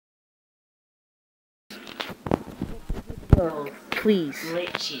Please.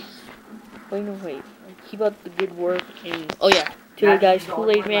 Glitches. Wait. Keep up the good work. And oh yeah, today guys,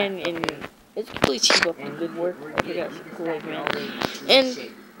 Kool-Aid Man and it's please keep up the good work. I forgot Kool-Aid Man. And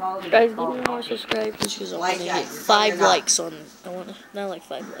guys, give me more subscribers because I want to hit 5 likes on. Not like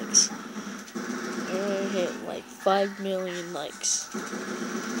 5 likes. I want to hit like 5 million likes.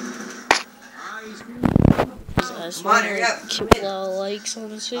 I just want to keep a lot of likes on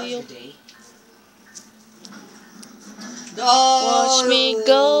this video. Watch me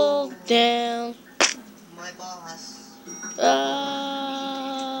go down. My boss.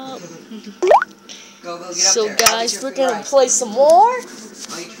 So guys, we're gonna play some more.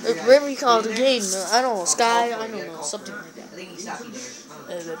 Whatever you call the game, I don't know, Sky, I don't know, something like that. I think he's happy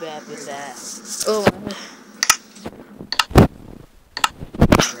there.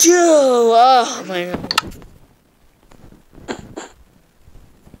 Oh my god.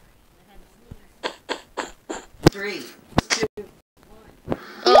 Three.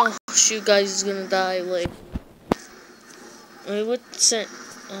 Oh shoot, guys, is gonna die. Like, wait, what sent?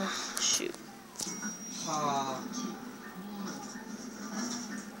 Oh shoot.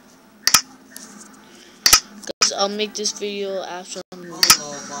 Guys, I'll make this video after I'm Hello,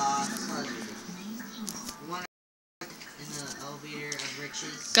 boss. You want to in the elevator of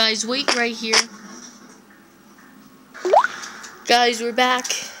riches? Guys, wait right here. Guys, we're back.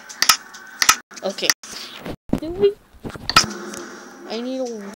 Okay. I need a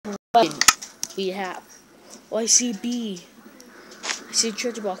weapon. We have. Oh, I see a bee. I see a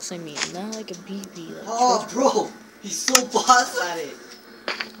treasure box, I mean. Not like a BB. Like oh, bro. He's so boss at it.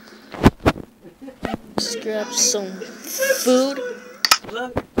 Just grab some food.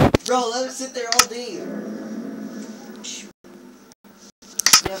 Look. Bro, let him sit there all day. You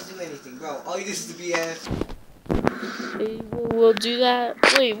don't do anything, bro. All you do is the BS. Okay, we'll do that.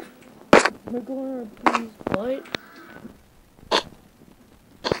 Wait. Am I going on a bee's butt?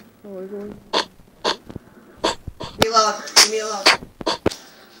 Oh, we're going. Leave me alone. Leave me alone.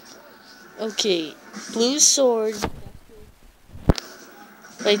 Okay. Blue sword.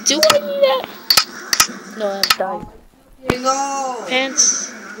 Wait, do I need that? No, I'm dying. No. Pants.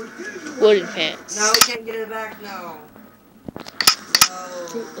 Wooden pants. No, we can't get it back now. No.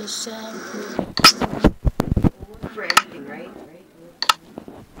 Get a sample. For anything, right?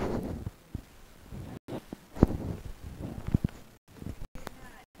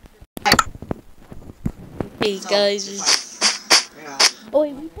 Hey guys. Oh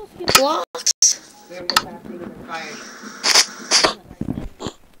wait, we supposed to get blocks.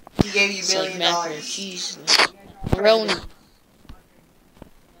 He gave you $1 million. Cheese. Brownie.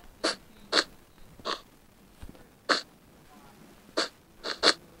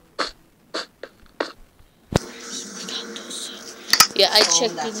 Yeah, I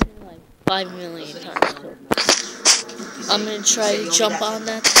checked it like 5 million times. So I'm gonna try to jump on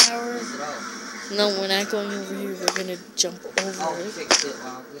that tower. No, we're not going over here. We're gonna jump over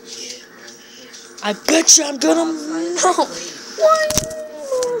it. I bet you I'm gonna. No! What?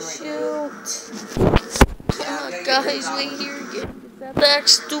 Oh, shoot. Guys, wait here. Get back,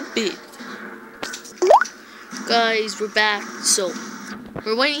 stupid. Guys, we're back. So,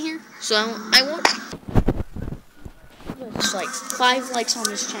 we're waiting here. So, I want. It's like 5 likes on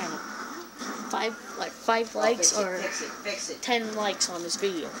this channel. 5 likes or 10 likes on this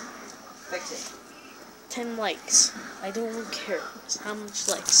video. Fix it. 10 likes. I don't care how much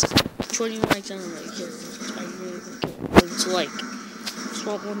likes. 20 likes, I don't really care. I really don't care. But it's like. Just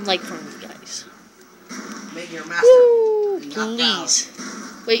want 1 like from you guys. Make your master. Woo! Please.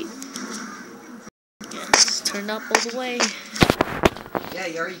 Wait. Yes, turn up all the way. Yeah,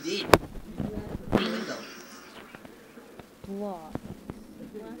 you already did. Window. Block.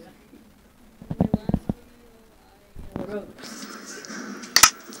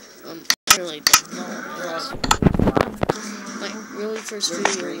 I really don't know. My really first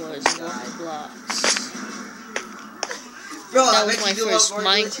video was Roblox. Bro, that was my first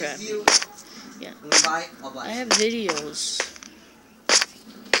Minecraft video. Yeah. I have videos.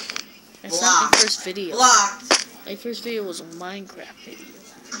 That's not my first video. Blocked. My first video was a Minecraft video.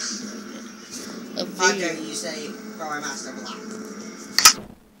 A video. How dare you say, bro, our master blocked.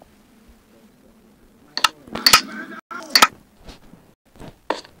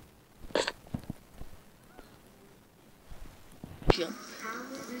 Jump.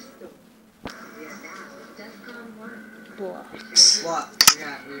 Blocks. What? We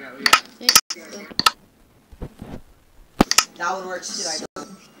got. That would work too, I know.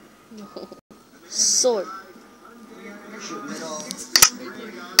 No. Sword. Shoot middle.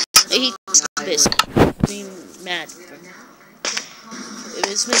 I hate this. Being mad. If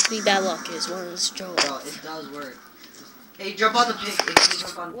this makes me bad luck, it's one of the strong. Bro, it does work. Hey, jump on the pig. Hey,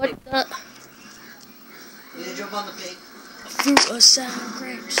 jump on the pig. What the? Hey, jump on the pig. Fruit of sour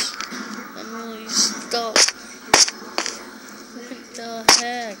grapes. I'm really stuck. What the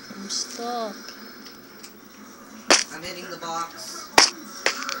heck? I'm stuck. I'm hitting the box.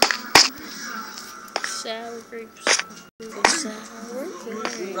 Sour grapes. Fruit of sour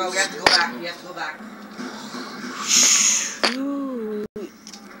grapes. Bro, we have to go back. We have to go back. Shoot.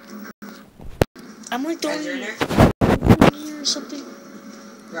 I'm like Guys, you're in here there? or something.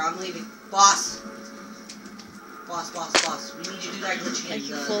 Bro, I'm leaving. Boss. Boss. We need to do that glitch I again.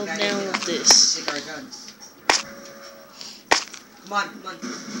 can fall down with this. Take our guns. Come on. We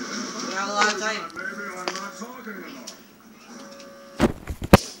don't have a lot of time.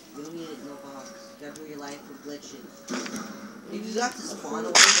 You don't need it, no box. You gotta do your life with glitches. You just have to spawn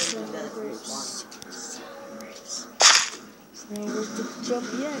away and do that if you spawn. Now where's the jump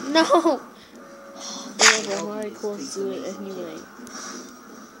yet? No! Whatever, I'm already close to it anyway.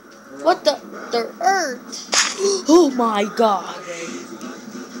 What the? The earth! Oh my god!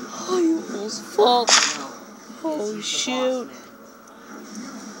 Oh, you almost fall. Oh shoot.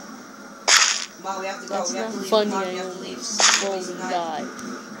 Come on, we have to go. That's We have not to leave. funny, Come on, we I have to leave. almost fall and die.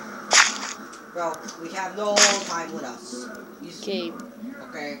 Bro, we have no time with us. Okay,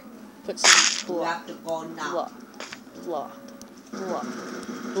 Okay. put some We block. have to go now. Block. Block. Block.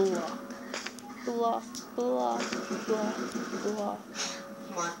 Block. Block. Block. Block. Block.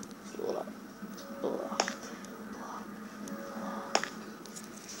 Come on. Block. Block.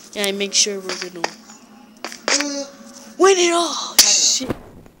 Yeah, I make sure we're gonna win it all. Shit.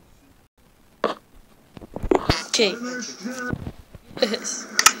 Okay. Yes.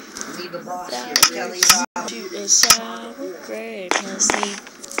 Leave the boss here. Sour Kelly grapes. Rob. Shoot a sour grape. Let's see.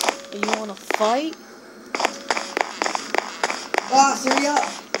 You wanna fight? Boss, hurry up.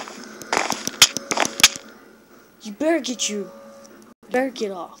 You better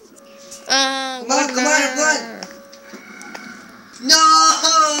get off. Come on, run.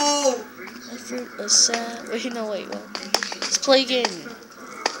 No! A fruit, a sour. Wait, no, wait. Let's play again.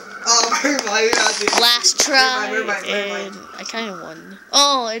 Oh, never mind. You're not doing it. Last try, Never mind. and I kind of won.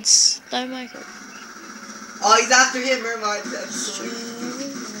 Oh, it's Michael. Oh, he's after him. Never mind.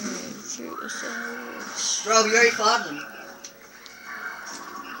 Bro, we already fought him.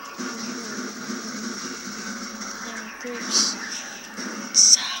 Grapes.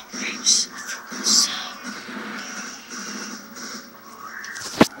 Sour grapes. Sour.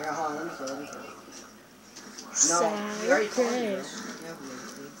 Yeah, hold on. Let me kill. Sour we already fought him, bro. grapes. Yeah, we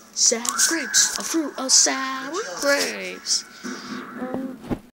already. Sour grapes. A fruit of sour grapes.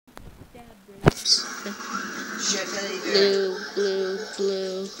 Dab grapes. Shit, Kelly, there.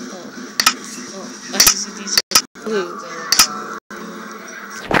 Blue. Oh, I see these are blue.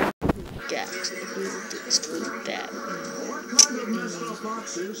 Gaps. Blue this, blue that.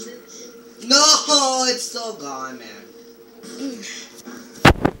 No, it's so gone, man.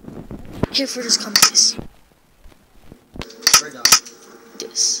 Here for this compass. We're done.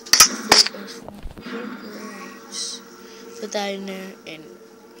 This. Grapes. Put that in there and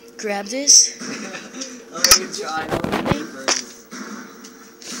grab this. I'm gonna try. I'm gonna do first.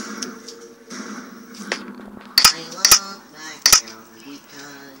 I love that girl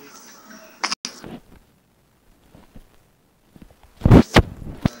because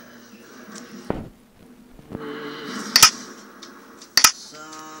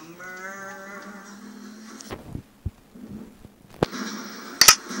summer.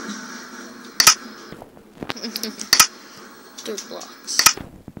 Dirt blocks.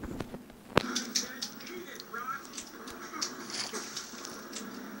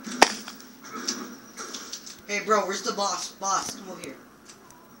 Hey, bro, where's the boss? Boss, come over here.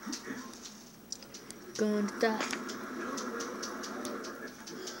 Going to die.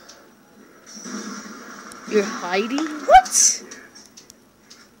 You're hiding? What?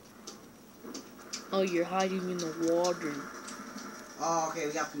 Oh, you're hiding in the water. Oh, okay,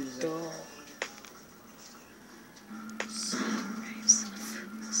 we got to do this. Duh.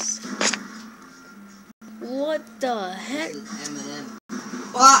 What the heck? This is M&M.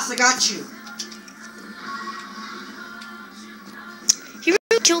 Boss, I got you. He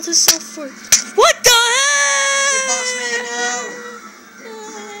really killed himself for. What the Hey, heck? boss man,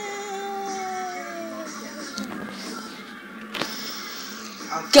 no.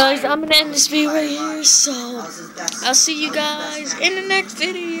 Guys, I'm gonna end this video right here, so I'll I'll see you guys in the next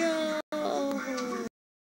video.